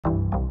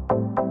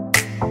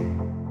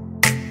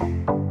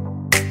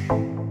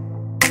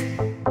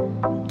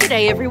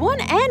G'day everyone,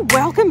 and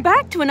welcome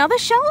back to another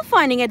shell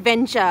finding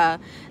adventure.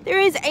 There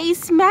is a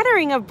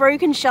smattering of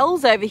broken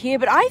shells over here,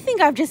 but I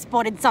think I've just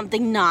spotted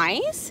something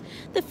nice.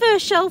 The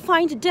first shell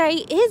find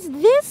today is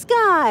this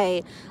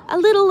guy, a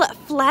little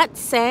flat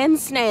sand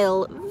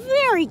snail.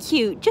 Very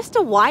cute, just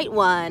a white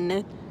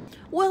one.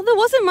 Well, there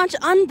wasn't much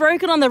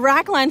unbroken on the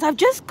rack lines. I've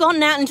just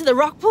gotten out into the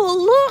rock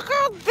pool. Look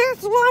at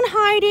this one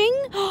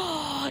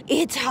hiding.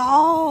 It's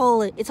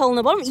whole. It's whole in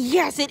the bottom.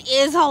 Yes, it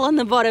is whole in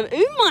the bottom.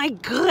 Oh my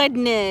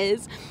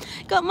goodness.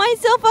 Got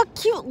myself a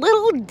cute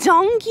little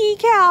donkey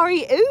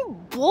cowrie. Oh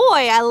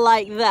boy, I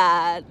like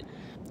that.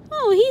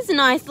 Oh, he's a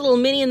nice little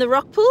mini in the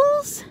rock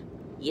pools.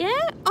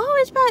 Yeah. Oh,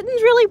 his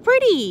pattern's really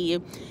pretty.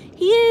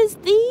 He is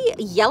the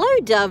yellow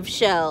dove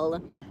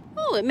shell.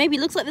 Oh, it maybe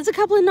looks like there's a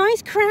couple of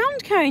nice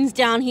crowned cones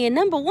down here.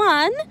 Number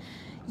one,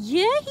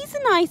 yeah, he's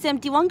a nice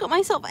empty one. Got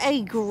myself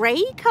a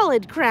grey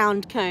coloured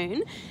crowned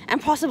cone, and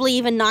possibly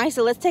even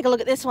nicer. Let's take a look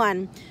at this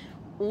one.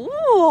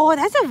 Ooh,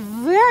 that's a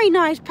very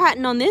nice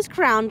pattern on this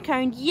crowned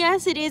cone.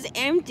 Yes, it is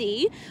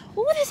empty.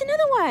 Oh, there's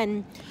another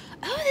one.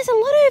 Oh, there's a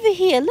lot over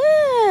here.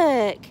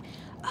 Look.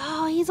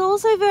 Oh, he's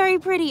also very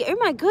pretty. Oh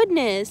my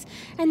goodness.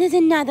 And there's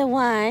another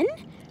one.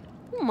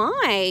 Oh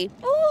my.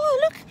 Oh,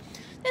 look.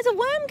 There's a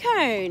worm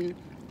cone.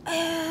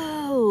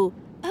 Oh,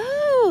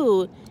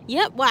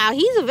 yep, wow,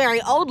 he's a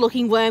very old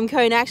looking worm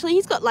cone actually.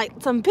 He's got like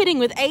some pitting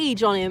with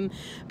age on him.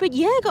 But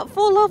yeah, got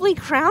 4 lovely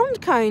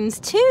crowned cones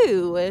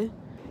too.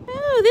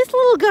 Oh, this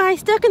little guy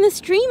stuck in the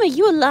stream, are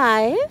you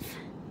alive?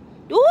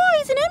 Oh,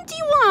 he's an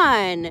empty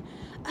one.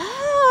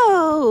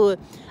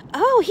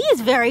 Oh, he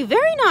is very,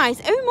 very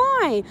nice. Oh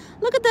my,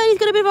 look at that, he's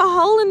got a bit of a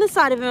hole in the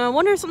side of him. I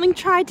wonder if something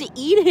tried to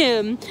eat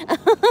him.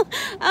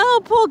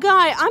 Oh, poor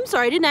guy. I'm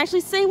sorry, I didn't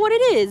actually say what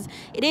it is.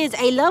 It is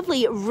a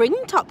lovely ring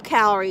top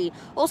cowrie,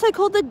 also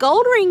called the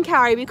gold ring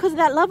cowrie because of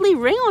that lovely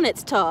ring on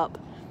its top.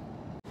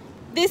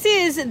 This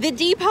is the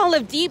deep hole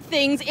of deep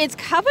things. It's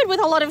covered with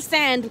a lot of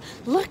sand.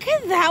 Look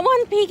at that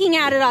one peeking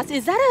out at us.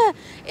 Is that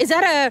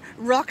a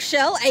rock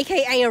shell,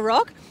 aka a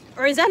rock?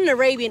 Or is that an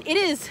Arabian? It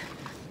is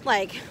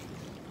like,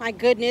 my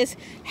goodness,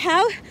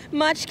 how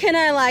much can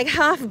I like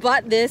half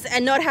butt this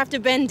and not have to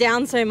bend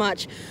down so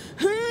much?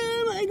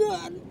 Oh my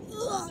god.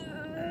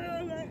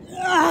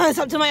 Oh, it's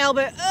up to my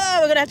elbow. Oh,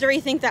 we're gonna have to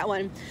rethink that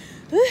one.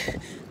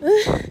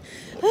 Oh,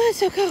 it's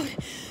so cold.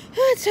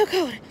 Oh, it's so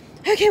cold.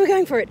 Okay, we're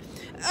going for it.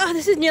 Oh,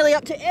 this is nearly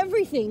up to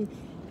everything.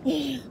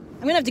 I'm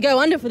gonna have to go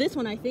under for this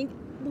one, I think.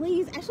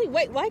 Please, actually,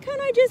 wait, why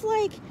can't I just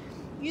like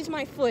use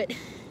my foot?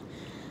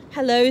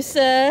 Hello,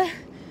 sir.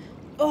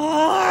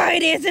 Oh,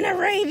 it is an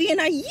Arabian.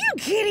 Are you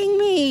kidding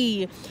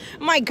me?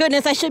 My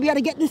goodness, I should be able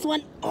to get this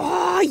one.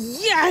 Oh,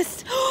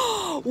 yes.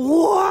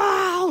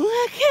 Wow,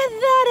 look at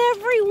that,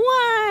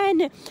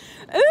 everyone.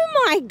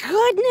 Oh, my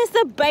goodness,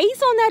 the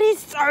base on that is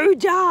so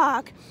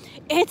dark.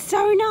 It's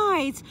so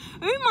nice.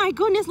 Oh, my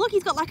goodness, look,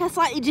 he's got like a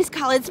slightly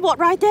discolored spot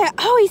right there.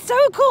 Oh, he's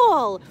so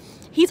cool.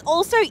 He's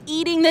also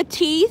eating the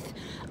teeth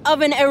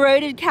of an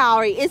eroded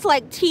cowrie. It's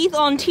like teeth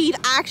on teeth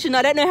action.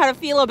 I don't know how to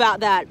feel about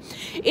that.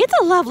 It's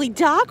a lovely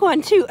dark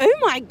one too. Oh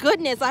my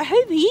goodness, I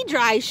hope he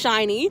dries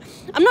shiny.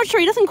 I'm not sure,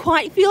 he doesn't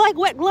quite feel like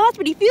wet glass,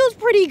 but he feels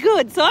pretty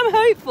good, so I'm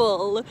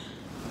hopeful.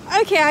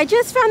 Okay, I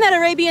just found that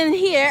Arabian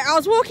here. I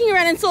was walking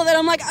around and saw that.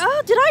 I'm like,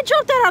 oh, did I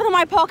drop that out of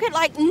my pocket?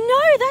 Like,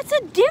 no, that's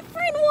a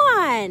different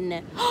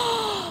one.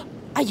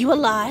 Are you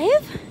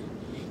alive?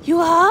 You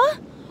are?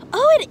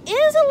 Oh, it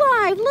is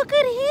alive. Look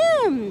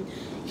at him.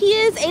 He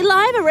is a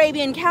live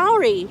Arabian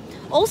cowrie.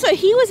 Also,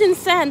 he was in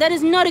sand. That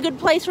is not a good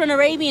place for an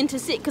Arabian to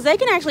sit because they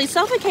can actually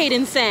suffocate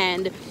in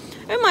sand.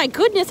 Oh my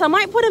goodness, I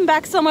might put him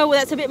back somewhere where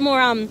that's a bit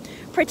more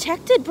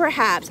protected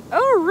perhaps.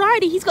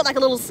 Alrighty, he's got like a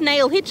little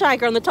snail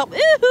hitchhiker on the top.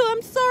 Ooh,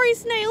 I'm sorry,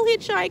 snail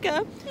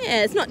hitchhiker.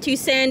 Yeah, it's not too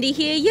sandy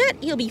here yet.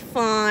 He'll be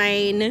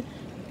fine.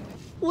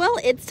 Well,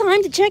 it's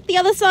time to check the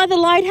other side of the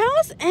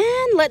lighthouse,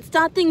 and let's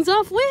start things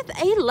off with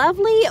a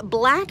lovely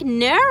black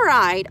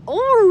nerite.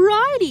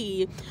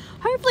 Alrighty.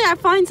 Hopefully I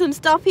find some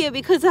stuff here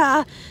because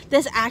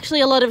there's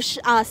actually a lot of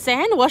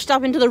sand washed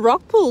up into the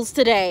rock pools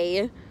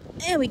today.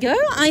 There we go.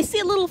 I see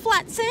a little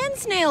flat sand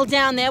snail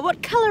down there.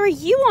 What color are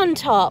you on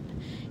top?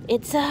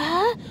 It's it's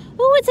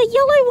a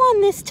yellow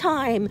one this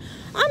time.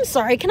 I'm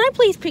sorry, can I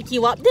please pick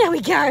you up? There we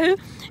go.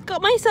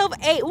 Got myself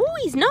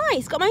he's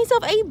nice. Got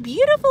myself a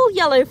beautiful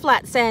yellow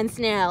flat sand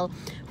snail.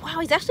 Wow,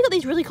 he's actually got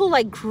these really cool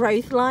like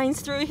growth lines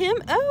through him.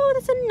 Oh,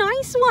 that's a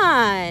nice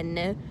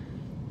one.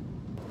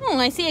 Oh,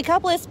 I see a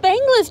couple of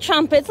Spangler's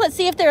trumpets. Let's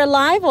see if they're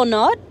alive or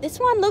not. This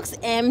one looks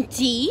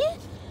empty.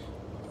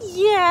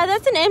 Yeah,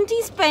 that's an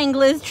empty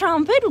Spangler's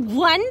trumpet.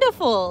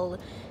 Wonderful.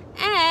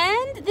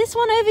 And this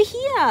one over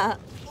here.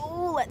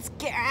 Oh, let's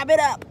grab it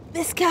up.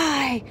 This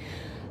guy.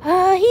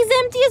 He's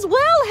empty as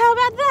well. How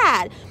about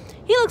that?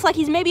 He looks like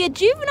he's maybe a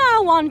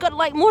juvenile one. Got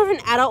like more of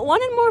an adult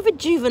one and more of a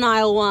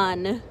juvenile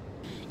one.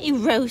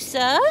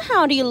 Erosa,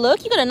 how do you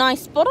look? You got a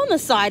nice spot on the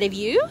side of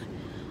you.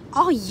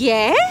 Oh,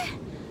 yeah?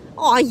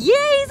 Oh yeah,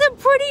 he's a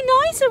pretty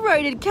nice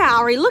eroded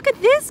cowrie. Look at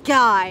this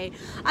guy.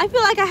 I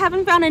feel like I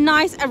haven't found a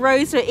nice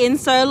erosa in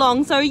so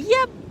long. So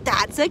yep,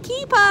 that's a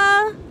keeper.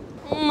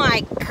 Oh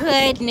my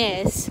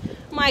goodness.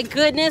 My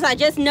goodness, I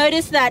just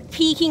noticed that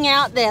peeking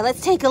out there.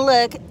 Let's take a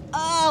look.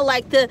 Oh,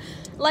 like the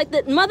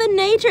Mother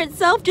Nature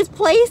itself just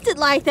placed it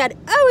like that.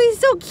 Oh, he's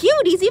so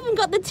cute. He's even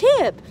got the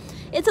tip.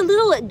 It's a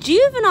little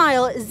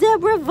juvenile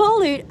zebra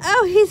volute.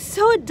 Oh, he's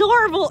so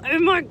adorable. Oh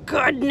my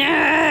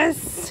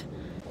goodness.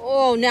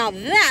 Oh, now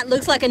that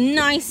looks like a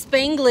nice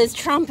Spangler's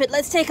trumpet.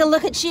 Let's take a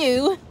look at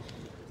you.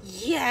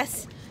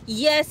 Yes.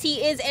 Yes,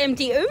 he is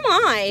empty. Oh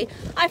my.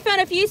 I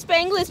found a few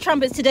Spangler's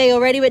trumpets today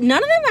already, but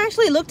none of them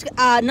actually looked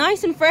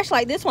nice and fresh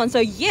like this one. So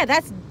yeah,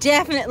 that's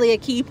definitely a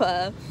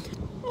keeper.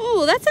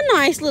 Oh, that's a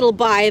nice little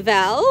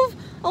bivalve.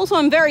 Also,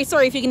 I'm very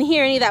sorry if you can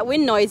hear any of that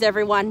wind noise,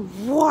 everyone.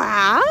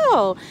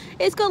 Wow.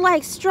 It's got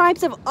like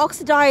stripes of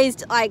oxidization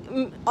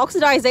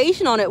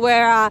on it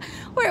where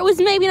it was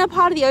maybe in a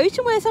part of the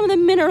ocean where some of the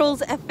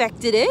minerals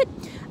affected it.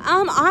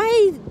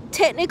 I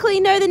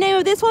technically know the name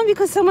of this one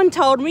because someone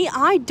told me.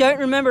 I don't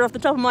remember off the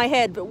top of my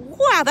head, but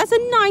wow, that's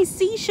a nice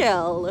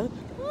seashell.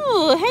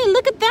 Oh, hey,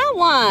 look at that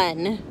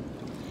one.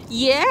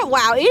 Yeah,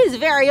 wow, it is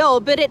very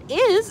old, but it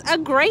is a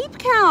grape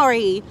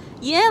cowrie.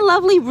 Yeah,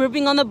 lovely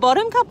ribbing on the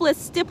bottom, couple of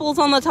stipples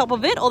on the top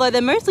of it, although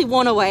they're mostly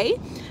worn away,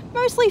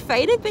 mostly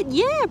faded, but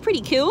yeah, pretty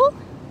cool.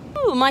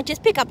 Ooh, might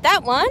just pick up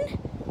that one.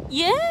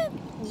 Yeah,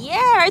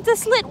 it's a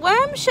slit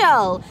worm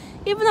shell.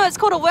 Even though it's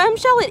called a worm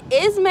shell, it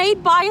is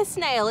made by a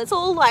snail. It's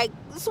all like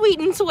sweet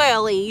and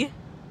swirly.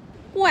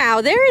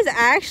 Wow, there is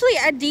actually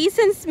a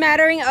decent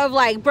smattering of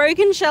like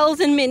broken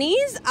shells and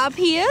minis up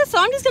here, so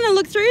I'm just gonna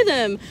look through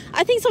them.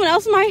 I think someone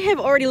else might have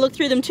already looked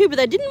through them too, but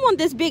they didn't want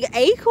this big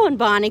acorn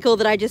barnacle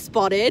that I just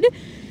spotted.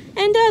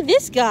 And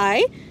this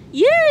guy,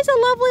 yeah, is a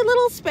lovely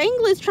little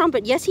Spangler's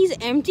trumpet. Yes, he's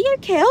empty.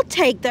 Okay, I'll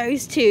take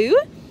those two.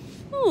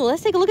 Oh,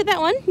 let's take a look at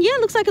that one. Yeah,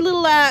 looks like a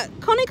little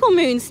conical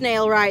moon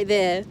snail right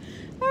there.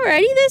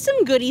 Alrighty, there's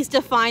some goodies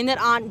to find that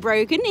aren't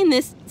broken in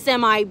this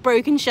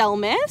semi-broken shell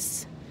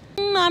mess.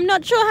 I'm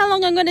not sure how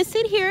long I'm going to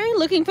sit here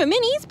looking for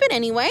minis, but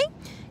anyway,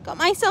 got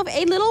myself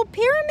a little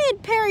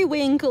pyramid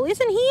periwinkle.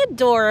 Isn't he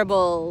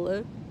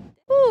adorable?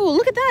 Ooh,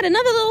 look at that,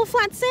 another little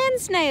flat sand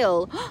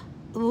snail.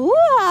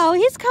 Ooh,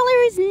 his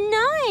color is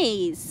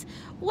nice.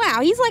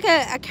 Wow, he's like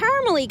a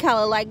caramelly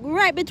color, like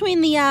right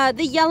between the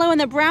yellow and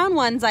the brown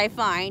ones I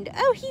find.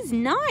 Oh, he's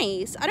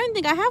nice. I don't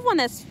think I have one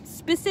that's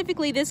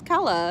specifically this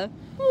color.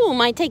 Ooh,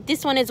 might take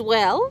this one as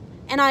well.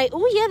 And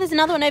oh yeah, there's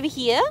another one over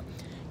here.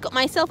 Got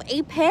myself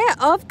a pair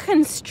of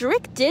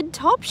constricted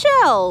top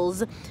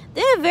shells.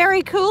 They're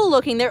very cool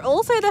looking. They're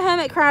also the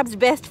hermit crab's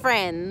best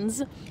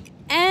friends.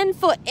 And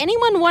for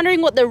anyone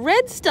wondering what the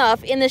red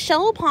stuff in the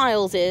shell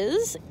piles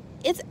is,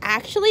 it's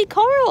actually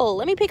coral.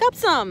 Let me pick up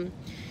some.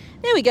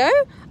 There we go.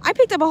 I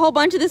picked up a whole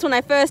bunch of this when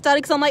I first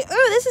started because I'm like,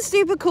 oh, this is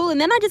super cool.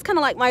 And then I just kind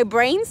of like my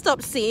brain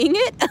stopped seeing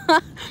it.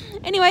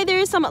 Anyway, there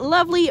is some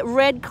lovely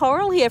red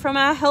coral here from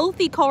our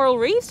healthy coral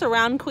reefs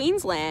around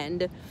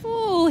Queensland.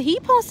 Oh, he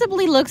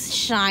possibly looks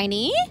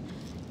shiny.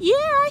 Yeah,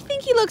 I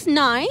think he looks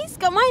nice.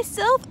 Got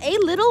myself a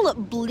little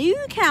blue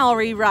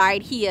cowrie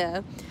right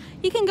here.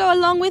 He can go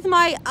along with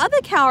my other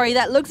cowrie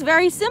that looks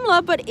very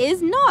similar but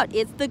is not.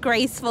 It's the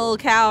graceful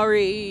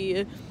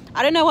cowrie.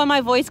 I don't know why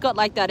my voice got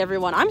like that,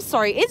 everyone. I'm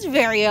sorry. It's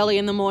very early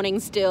in the morning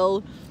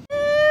still.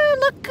 Oh,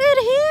 look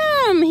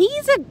at him.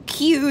 He's a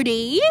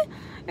cutie.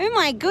 Oh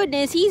my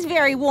goodness, he's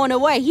very worn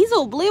away. He's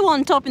all blue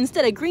on top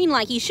instead of green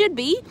like he should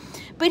be.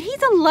 But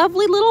he's a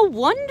lovely little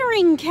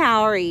wandering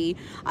cowrie.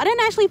 I don't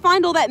actually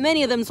find all that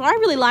many of them, so I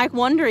really like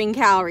wandering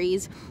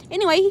cowries.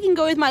 Anyway, he can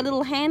go with my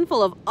little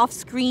handful of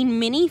off-screen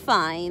mini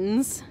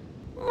finds.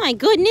 Oh my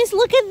goodness,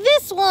 look at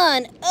this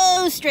one.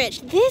 Oh,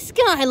 Stretch, this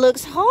guy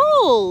looks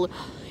whole.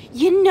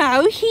 You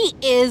know, he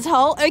is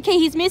whole. Okay,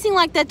 he's missing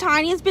like the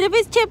tiniest bit of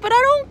his tip, but I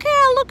don't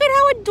care. Look at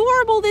how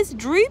adorable this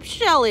droop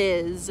shell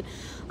is.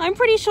 I'm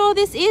pretty sure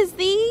this is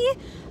the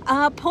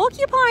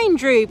porcupine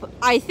droop,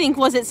 I think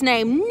was its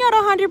name. Not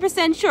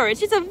 100% sure. It's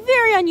just a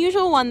very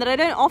unusual one that I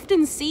don't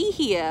often see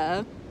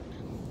here.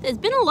 There's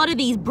been a lot of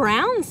these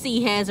brown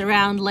sea hares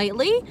around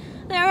lately.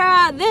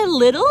 They're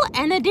little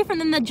and they're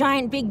different than the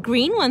giant big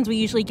green ones we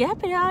usually get,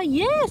 but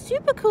yeah,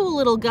 super cool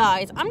little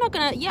guys. I'm not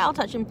gonna, yeah, I'll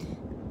touch him.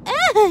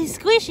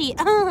 Squishy.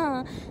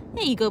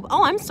 There you go.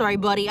 Oh, I'm sorry,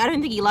 buddy. I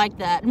don't think he liked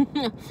that.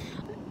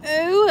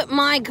 Oh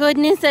my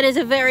goodness, that is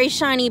a very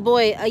shiny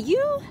boy. Are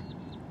you?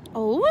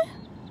 Oh?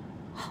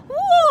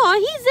 Whoa,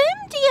 he's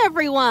empty,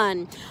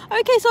 everyone.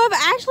 Okay, so I've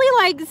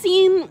actually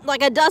seen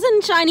like a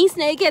dozen shiny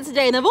snakeheads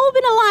today and they've all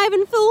been alive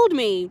and fooled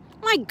me.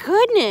 My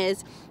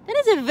goodness. That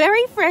is a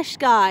very fresh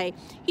guy.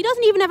 He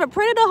doesn't even have a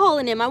predator hole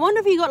in him. I wonder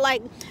if he got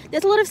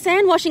there's a lot of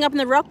sand washing up in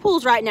the rock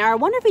pools right now. I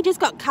wonder if he just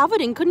got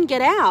covered and couldn't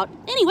get out.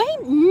 Anyway,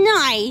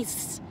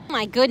 nice.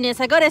 My goodness,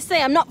 I gotta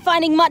say, I'm not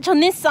finding much on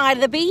this side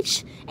of the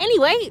beach.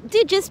 Anyway,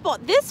 did just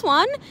spot this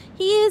one.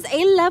 He is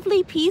a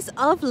lovely piece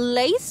of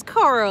lace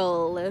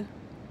coral.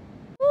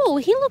 Oh,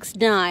 he looks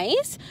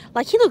nice.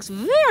 He looks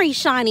very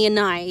shiny and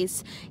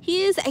nice.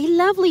 He is a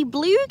lovely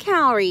blue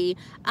cowrie.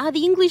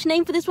 The English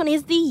name for this one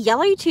is the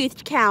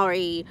yellow-toothed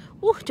cowrie.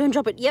 Oh, don't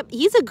drop it. Yep,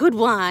 he's a good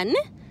one.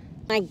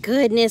 My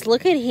goodness,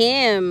 look at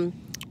him.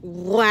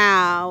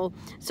 Wow.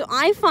 So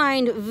I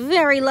find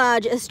very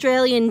large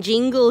Australian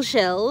jingle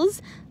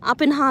shells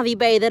up in Hervey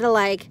Bay that are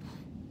like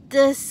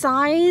the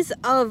size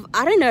of,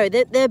 I don't know,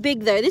 they're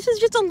big though. This is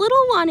just a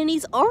little one and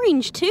he's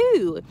orange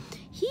too.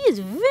 He is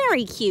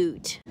very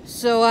cute.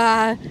 So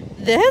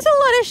there's a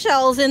lot of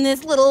shells in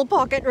this little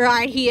pocket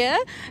right here.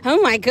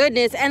 Oh my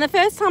goodness. And the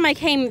first time I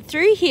came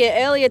through here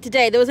earlier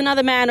today, there was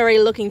another man already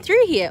looking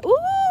through here.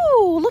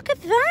 Ooh, look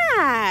at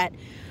that.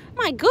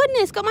 My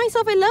goodness, got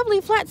myself a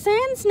lovely flat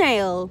sand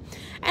snail.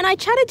 And I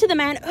chatted to the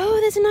man, oh,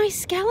 there's a nice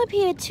scallop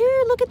here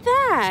too, look at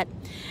that.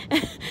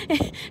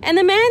 And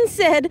the man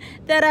said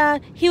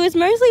that he was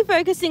mostly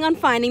focusing on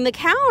finding the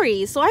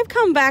cowries. So I've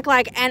come back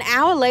like an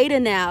hour later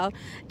now,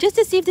 just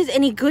to see if there's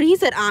any goodies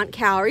that aren't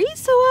cowries.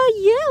 So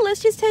yeah,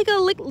 let's just take a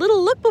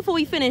little look before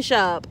we finish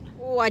up.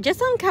 Oh, I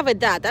just uncovered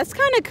that, that's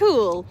kind of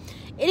cool.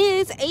 It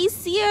is a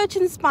sea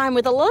urchin spine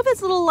with a lot of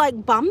its little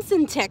like bumps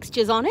and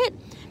textures on it.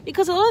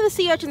 Because a lot of the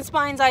sea urchin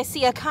spines I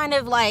see are kind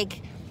of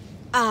like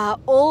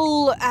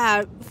all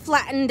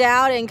flattened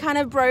out and kind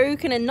of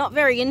broken and not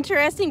very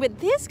interesting, but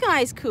this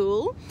guy's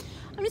cool.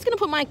 I'm just going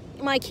to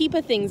put my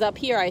keeper things up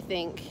here, I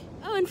think.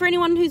 Oh, and for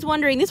anyone who's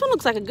wondering, this one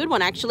looks like a good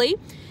one actually.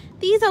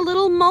 These are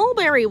little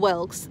mulberry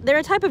whelks. They're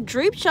a type of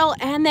droop shell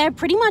and they're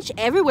pretty much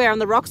everywhere on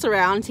the rocks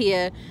around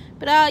here.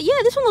 But yeah,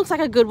 this one looks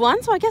like a good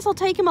one, so I guess I'll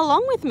take him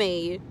along with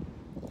me.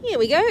 Here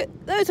we go.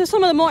 Those are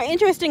some of the more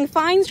interesting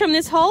finds from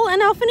this hole,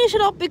 and I'll finish it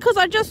up because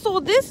I just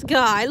saw this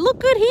guy.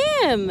 Look at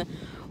him.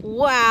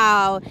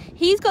 Wow.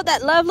 He's got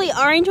that lovely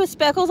orange with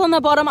speckles on the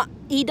bottom.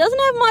 He doesn't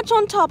have much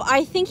on top.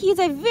 I think he's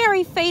a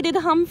very faded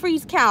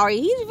Humphreys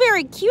cowrie. He's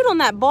very cute on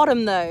that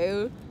bottom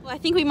though. I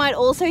think we might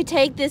also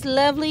take this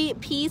lovely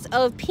piece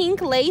of pink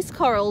lace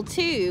coral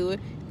too.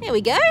 There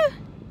we go.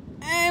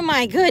 Oh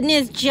my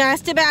goodness,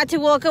 just about to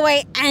walk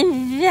away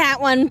and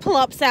that one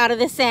plops out of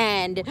the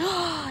sand.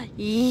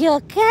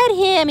 Look at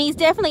him, he's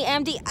definitely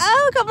empty.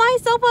 Oh, got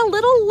myself a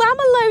little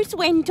Lamelose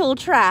Wental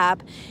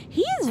trap.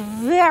 He is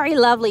very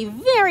lovely,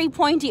 very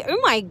pointy. Oh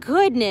my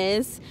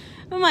goodness.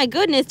 Oh my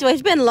goodness, do I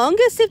spend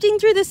longer sifting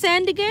through the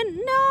sand again?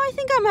 No, I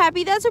think I'm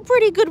happy. That's a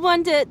pretty good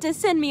one to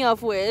send me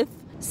off with.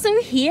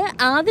 So here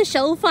are the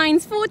shell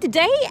finds for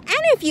today,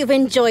 and if you've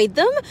enjoyed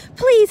them,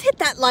 please hit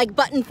that like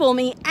button for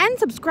me and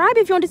subscribe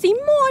if you want to see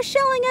more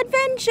shelling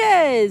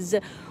adventures.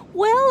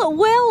 Well,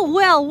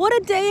 what a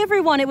day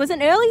everyone. It was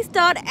an early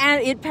start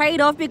and it paid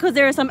off because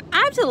there are some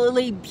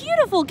absolutely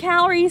beautiful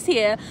cowries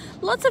here.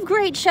 Lots of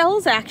great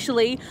shells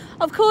actually.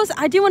 Of course,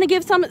 I do want to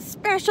give some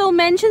special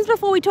mentions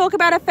before we talk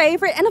about a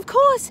favorite, and of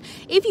course,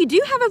 if you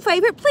do have a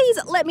favorite, please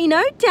let me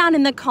know down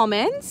in the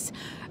comments.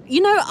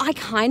 You know, I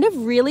kind of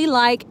really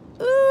like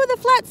the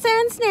flat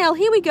sand snail.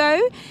 Here we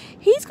go.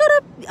 He's got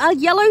a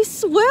yellow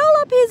swirl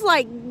up his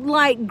like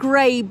light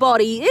grey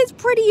body. It's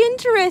pretty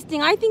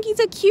interesting. I think he's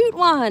a cute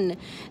one.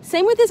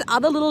 Same with this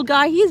other little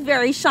guy. He's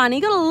very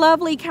shiny. Got a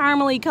lovely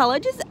caramelly colour.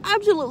 Just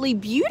absolutely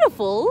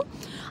beautiful.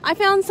 I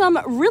found some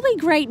really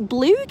great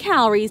blue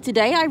cowries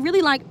today. I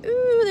really like,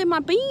 ooh, my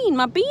bean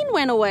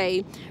went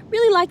away.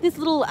 Really like this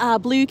little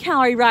blue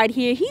cowrie right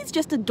here. He's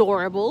just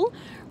adorable.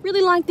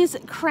 Really like this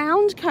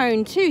crowned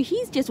cone too.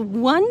 He's just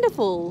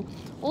wonderful.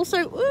 Also,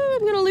 I'm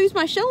going to lose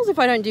my shells if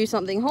I don't do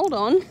something. Hold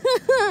on.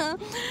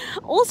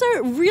 Also,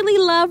 really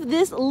love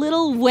this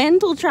little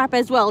Wental trap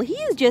as well. He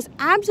is just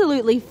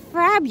absolutely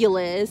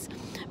fabulous.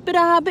 But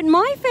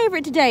my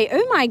favorite today,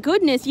 oh my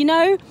goodness, you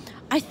know,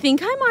 I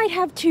think I might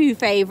have two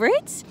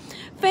favorites.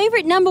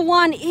 Favorite number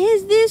one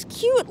is this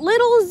cute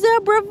little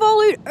zebra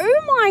volute.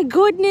 Oh my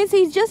goodness,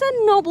 he's just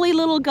a knobbly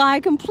little guy,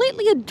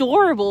 completely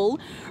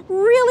adorable.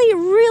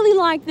 Really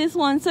like this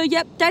one. So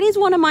yep, that is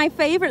one of my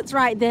favorites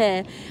right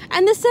there.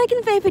 And the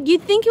second favorite,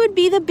 you'd think it would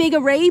be the big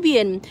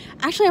Arabian.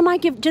 Actually, I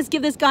might just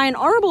give this guy an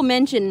honorable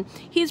mention.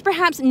 He's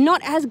perhaps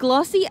not as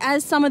glossy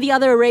as some of the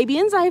other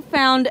Arabians I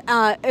found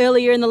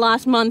earlier in the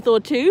last month or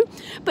two.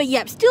 But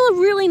yep, still a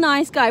really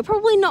nice guy.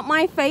 Probably not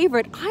my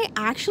favorite. I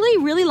actually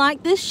really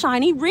like this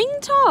shiny ring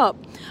top.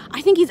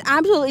 I think he's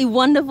absolutely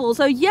wonderful.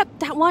 So yep,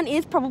 that one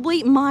is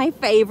probably my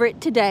favorite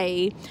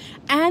today.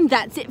 And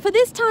that's it for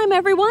this time,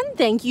 everyone.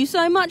 Thank you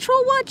so much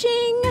for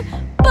watching.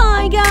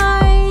 Bye, guys.